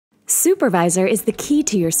Supervisor is the key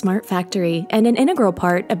to your smart factory and an integral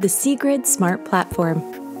part of the Seegrid Smart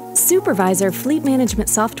Platform. Supervisor fleet management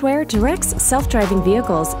software directs self-driving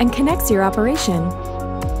vehicles and connects your operation.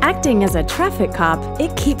 Acting as a traffic cop,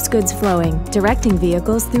 it keeps goods flowing, directing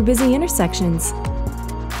vehicles through busy intersections.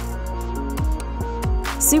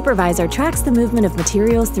 Supervisor tracks the movement of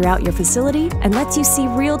materials throughout your facility and lets you see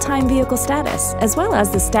real-time vehicle status, as well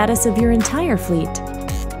as the status of your entire fleet.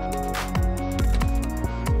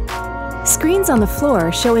 Screens on the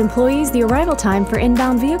floor show employees the arrival time for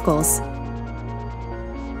inbound vehicles.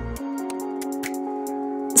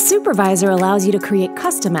 Supervisor allows you to create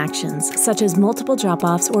custom actions, such as multiple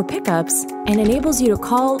drop-offs or pickups, and enables you to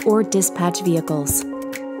call or dispatch vehicles.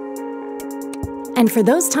 And for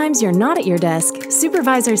those times you're not at your desk,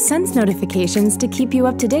 Supervisor sends notifications to keep you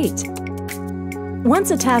up to date.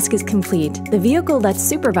 Once a task is complete, the vehicle lets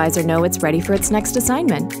Supervisor know it's ready for its next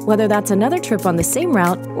assignment, whether that's another trip on the same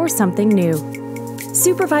route or something new.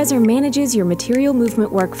 Supervisor manages your material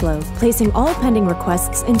movement workflow, placing all pending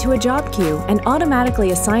requests into a job queue and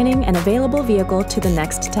automatically assigning an available vehicle to the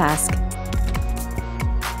next task.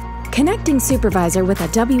 Connecting Supervisor with a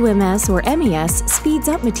WMS or MES speeds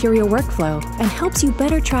up material workflow and helps you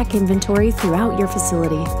better track inventory throughout your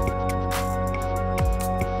facility.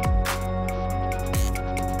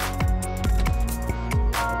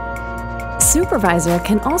 Supervisor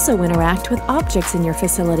can also interact with objects in your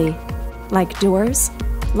facility, like doors,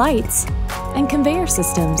 lights, and conveyor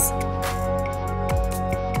systems.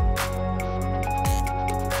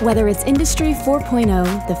 Whether it's Industry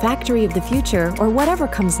 4.0, the factory of the future, or whatever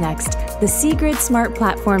comes next, the Seegrid Smart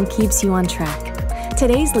Platform keeps you on track.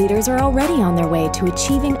 Today's leaders are already on their way to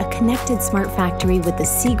achieving a connected smart factory with the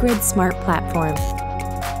Seegrid Smart Platform.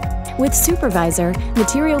 With Supervisor,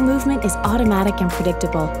 material movement is automatic and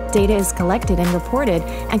predictable, data is collected and reported,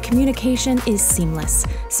 and communication is seamless,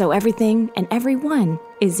 so everything and everyone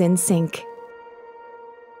is in sync.